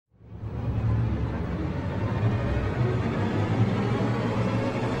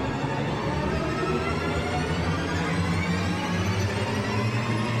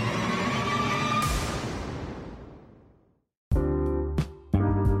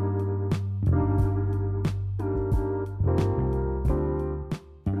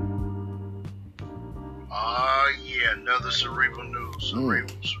the cerebral news.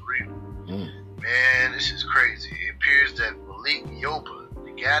 Cerebral. Man, this is crazy. It appears that Malik Yoba,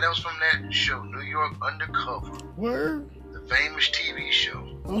 the guy that was from that show, New York Undercover, the famous TV show,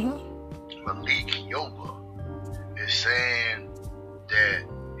 Malik Yoba, is saying that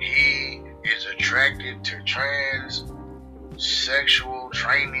he is attracted to transsexual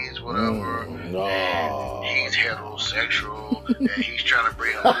trainees, whatever, and he's heterosexual, and he's trying to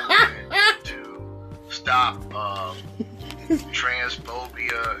bring a movement to stop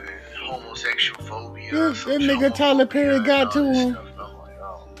transphobia and homosexual phobia. That nigga Tyler Perry got to him.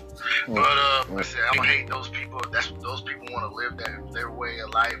 But like I said, I don't hate those people. Those people want to live their way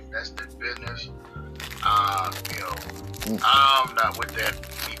of life. That's their business. I'm not with that.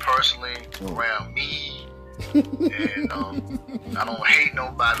 Me personally, around me, and I don't hate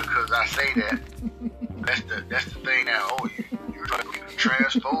nobody because I say that. That's the thing now. Oh, you're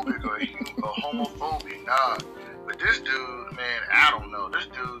transphobic or you homophobic? Nah. But this dude, man, I don't know. This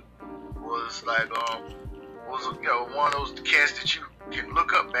dude was like one of those cats that you can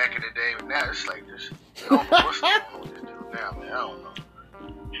look up back in the day, but now it's like this. I don't know what's going on with this dude now, man. I don't know.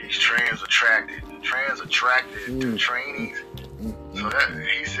 He's trans attracted to trainees. So that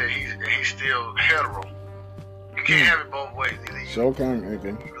he said he's still hetero. You can't have it both ways. Either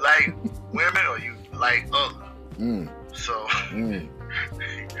you like women or you like other. So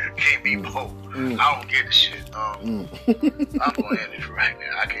can't be both. I don't get the shit. I'm gonna end it right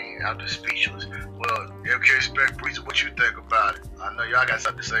now. I'm just speechless. Well, MK Spec Breezer, what you think about it? I know y'all got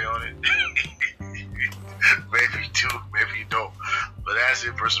something to say on it. Maybe you do, maybe you don't. But that's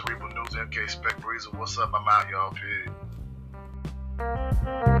it for Cerebral News. MK Spec Breezer. What's up? I'm out, y'all.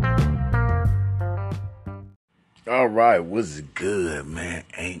 All right, what's good, man?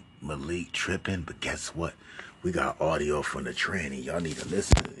 Ain't Malik tripping? But guess what? We got audio from the tranny. Y'all need to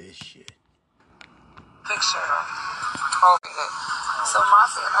listen to this shit. Picture COVID. So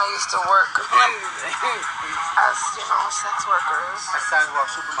Martha and I used to work as, sex workers.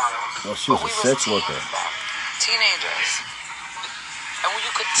 Supermodels. Oh, she was a sex worker. Teenagers. And you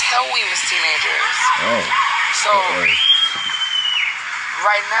could tell we was teenagers. Oh. So,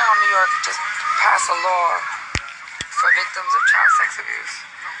 right now, New York just passed a law for victims of child sex abuse.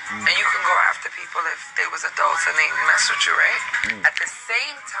 And you can go after people if they was adults and they mess with you, right? At the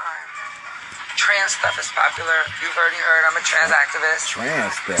same time, trans stuff is popular. You've already heard I'm a trans activist.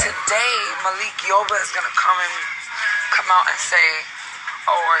 Trans stuff. Today, Malik Yoba is going to come out and say,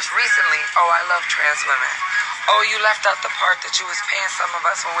 or recently, I love trans women. Oh, you left out the part that you was paying some of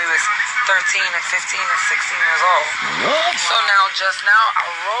us when we was 13 and 15 and 16 years old. What? So just now, I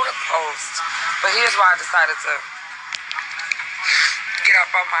wrote a post, but here's why I decided to get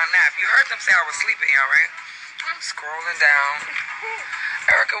up on my nap. You heard them say I was sleeping, y'all, right? I'm scrolling down.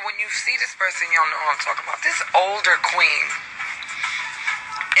 Erica, when you see this person, you'll know who I'm talking about. This older queen.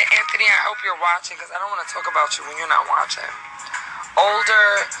 And Anthony, I hope you're watching because I don't want to talk about you when you're not watching.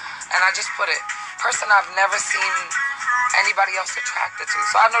 Older, and I just put it, person I've never seen anybody else attracted to.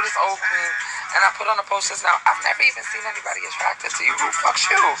 So I know this old queen, and I put on the post just now, I've never even seen anybody attracted to you. Who fucks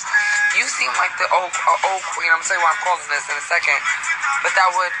you? You seem like the old queen. I'm going to tell you why I'm calling this in a second. But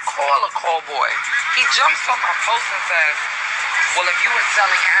that would call a call boy. He jumps on my post and says, well, if you were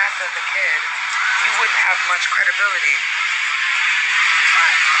selling ass as a kid, you wouldn't have much credibility.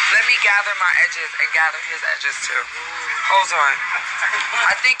 Let me gather my edges and gather his edges too. Hold on.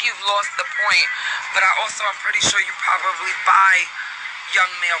 I think you've lost the point, but I'm pretty sure you probably buy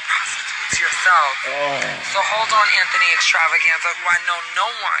young male prostitutes yourself. So hold on, Anthony Extravaganza, who I know no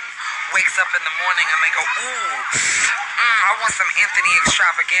one wakes up in the morning and they go, I want some Anthony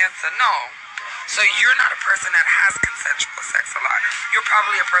Extravaganza. No. So you're not a person that has consensual sex a lot. You're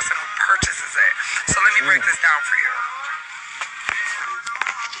probably a person who purchases it. So let me break this down for you.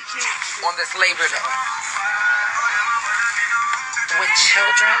 On this Labor Day, when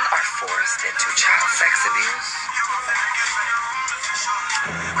children are forced into child sex abuse,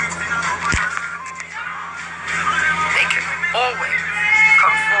 they can always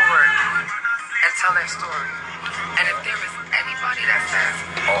come forward and tell their story. And if there is anybody that says,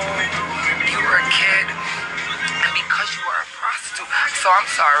 you were a kid, and because you are a prostitute, so I'm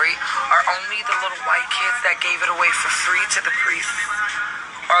sorry, are only the little white kids that gave it away for free to the priests?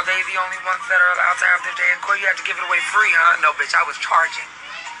 Are they the only ones that are allowed to have their day in court? You had to give it away free, huh? No, bitch, I was charging.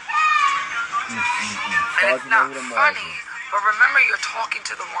 And it's not funny, but remember you're talking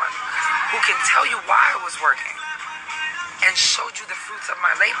to the one who can tell you why I was working and showed you the fruits of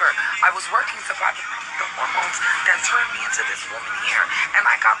my labor. I was working to buy the hormones that turned me into this woman here, and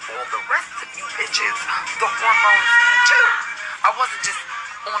I got all the rest of you bitches the hormones too. I wasn't just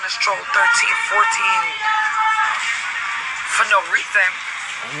on a stroll 13, 14, for no reason.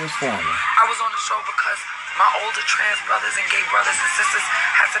 I was on the show because my older trans brothers and gay brothers and sisters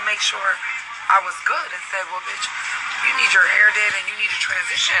had to make sure I was good and said, well, bitch, you need your hair did and you need to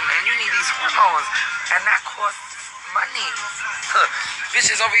transition and you need these hormones. And that costs money.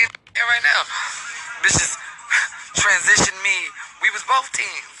 Bitches over here right now. Bitches transitioned me. We was both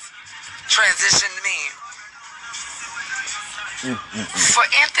teens. Transitioned me. For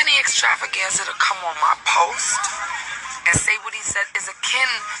Anthony Extravaganza to come on my post and say what he said is akin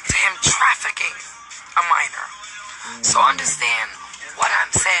to him trafficking a minor. So understand what I'm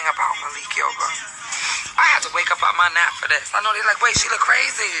saying about Malik Yoba. I had to wake up out my nap for this. I know they're like, wait, she look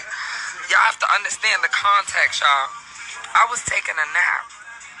crazy. Y'all have to understand the context, y'all. I was taking a nap.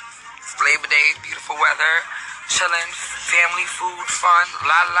 It's Labor Day, beautiful weather, chilling, family, food, fun,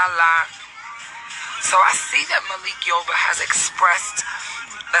 la la la. So I see that Malik Yoba has expressed,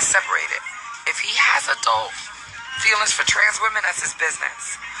 let's separate it. If he has adult feelings for trans women, that's his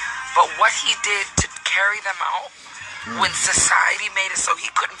business. But what he did to carry them out when society made it so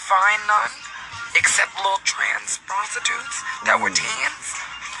he couldn't find none except little trans prostitutes that were teens,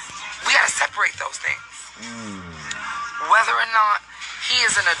 we gotta separate those things. Whether or not he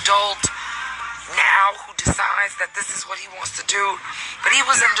is an adult now who decides that this is what he wants to do, but he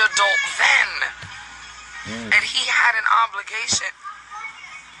was an adult then. And he had an obligation.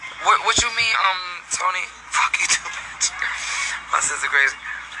 What you mean, Tony? Fuck you too, bitch. My sister crazy.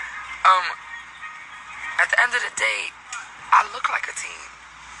 At the end of the day, I look like a teen.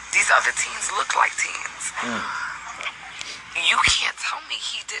 These other teens look like teens. You can't tell me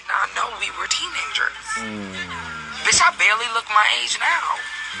he did not know we were teenagers. Bitch, I barely look my age now.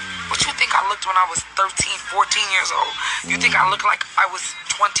 What you think I looked when I was 13, 14 years old? You think I look like I was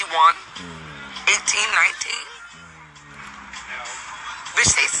 21? 18, 19?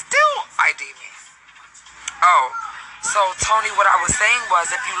 Bitch, they still ID me. Oh, so Tony, what I was saying was,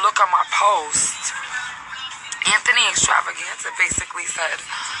 if you look on my post, Anthony Extravaganza basically said,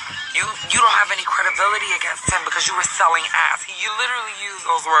 you don't have any credibility against him because you were selling ass. He literally used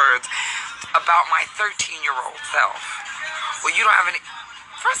those words about my 13-year-old self. Well, you don't have any...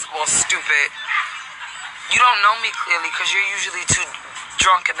 First of all, stupid. You don't know me clearly because you're usually too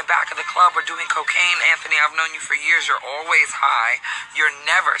drunk in the back of the club or doing cocaine. Anthony, I've known you for years. You're always high. You're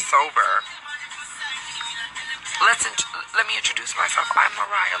never sober. Let me introduce myself. I'm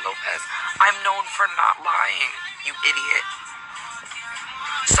Mariah Lopez. I'm known for not lying, you idiot.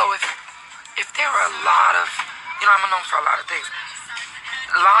 So if there are a lot of... I'm known for a lot of things.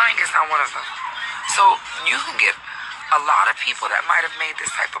 Lying is not one of them. So you can get a lot of people that might have made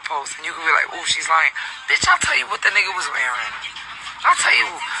this type of post and you can be like, ooh, she's lying. Bitch, I'll tell you what the nigga was wearing. I'll tell you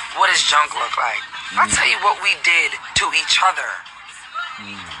what his junk looked like. I'll tell you what we did to each other.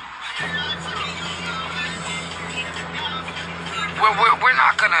 We're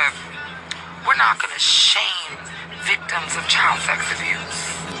not gonna shame victims of child sex abuse.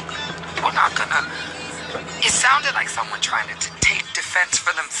 We're not gonna... It sounded like someone trying to take defense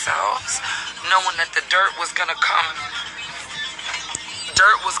for themselves, knowing that the dirt was gonna come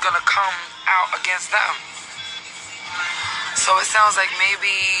out against them. So it sounds like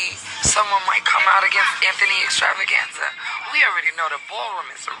maybe someone might come out against Anthony Extravaganza. We already know the ballroom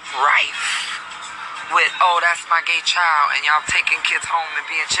is rife with, oh, that's my gay child, and y'all taking kids home and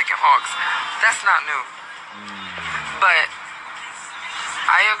being chicken hawks. That's not new. But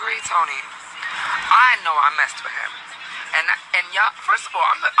I agree, Tony. I know I messed with him. And y'all, first of all,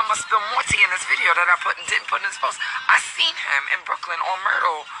 I'm gonna spill more tea in this video that I didn't put in this post. I seen him in Brooklyn on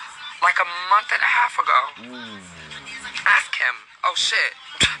Myrtle like a month and a half ago. Ask him. Oh, shit.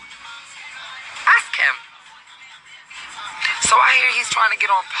 Ask him. So I hear he's trying to get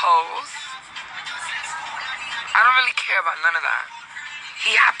on Pose. I don't really care about none of that.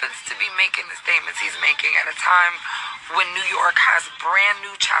 He happens to be making the statements he's making at a time when New York has brand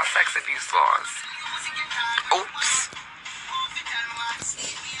new child sex abuse laws. Oops.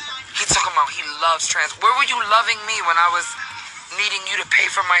 He's talking about he loves trans. Where were you loving me when I was needing you to pay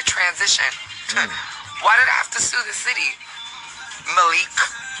for my transition? Why did I have to sue the city? Malik,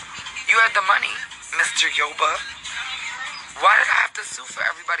 you had the money, Mr. Yoba. Why did I have to sue for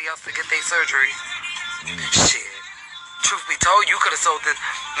everybody else to get their surgery? Shit. Truth be told, you could have sold this.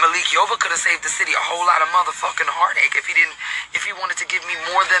 Malik Yoba could have saved the city a whole lot of motherfucking heartache if he wanted to give me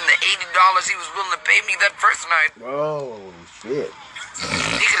more than the $80 he was willing to pay me that first night. Oh, shit.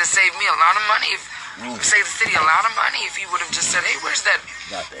 He could have saved me a lot of money, saved the city a lot of money if he would have just said, hey, where's that?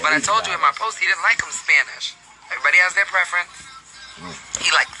 But I told you in my post, he didn't like them Spanish. Everybody has their preference. He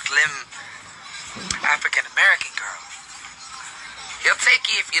liked slim African-American girls. He'll take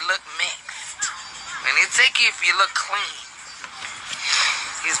you if you look mixed. And he'll take you if you look clean.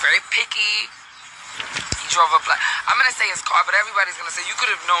 He's very picky. He drove a black. I'm gonna say his car, but everybody's gonna say you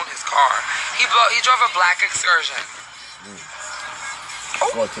could have known his car. He drove a black Excursion.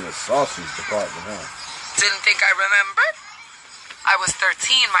 Going to the sausage department, huh? Didn't think I remembered. I was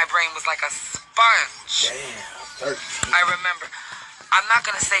 13. My brain was like a sponge. Damn, 13. I remember. I'm not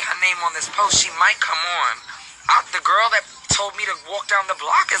gonna say her name on this post. She might come on. The girl that told me to walk down the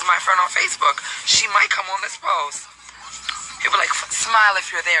block is my friend on Facebook. She might come on this post. He'll be like, smile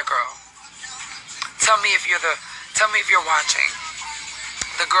if you're there, girl. Tell me if you're watching.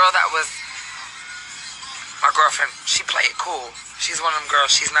 The girl that was my girlfriend, she play it cool. She's one of them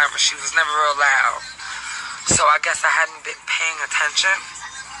girls. She was never real loud. So I guess I hadn't been paying attention.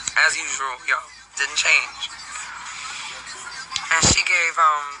 As usual, yo, didn't change. And she gave,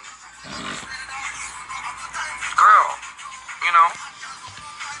 girl, you know,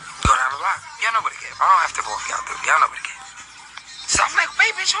 go down the block. Y'all know what it gave. I don't have to walk y'all through. Y'all know what it gave. So I'm like,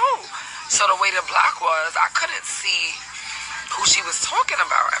 wait, bitch, who? So the way the block was, I couldn't see who she was talking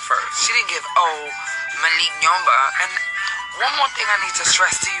about at first. She didn't give, Malik yoba. And one more thing I need to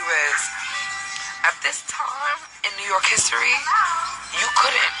stress to you is, at this time in New York history, you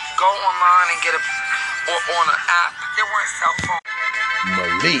couldn't go online and get or on an app. There weren't cell phones.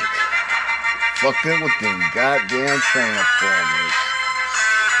 Malik. Fucking with them goddamn Transformers.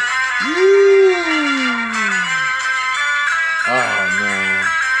 Woo. Oh, man.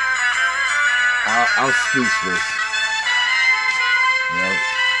 I'm speechless. Yep.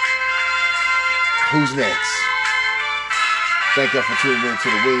 Who's next? Thank you for tuning in to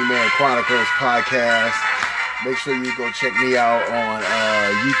the Wingman Chronicles podcast. Make sure you go check me out on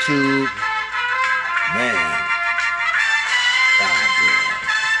YouTube. Man. God damn.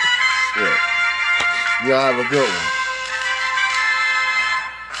 Shit. Y'all have a good one.